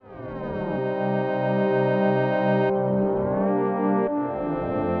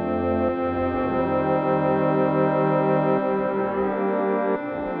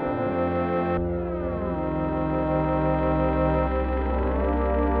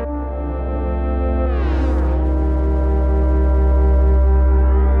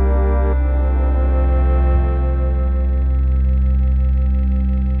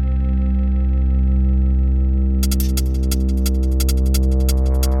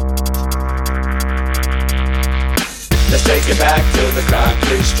Let's take it back to the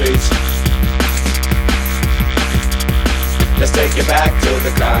concrete streets. Let's take it back to the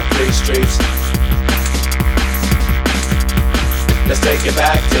concrete streets. Let's take it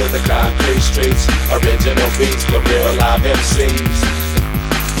back to the concrete streets. Original beats with real live MCs.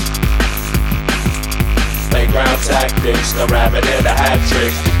 Playground tactics, no rabbit in a hat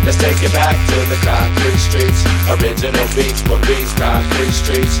trick. Let's take it back to the concrete streets. Original beats with beats, concrete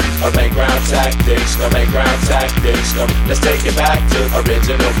streets. Playground tactics, no playground tactics. No. Let's take it back to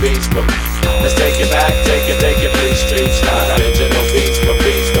original beats. Let's take it back, take it, please streets. Original beats with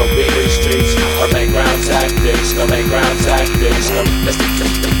beats, no beat streets. Playground tactics, no playground tactics. No.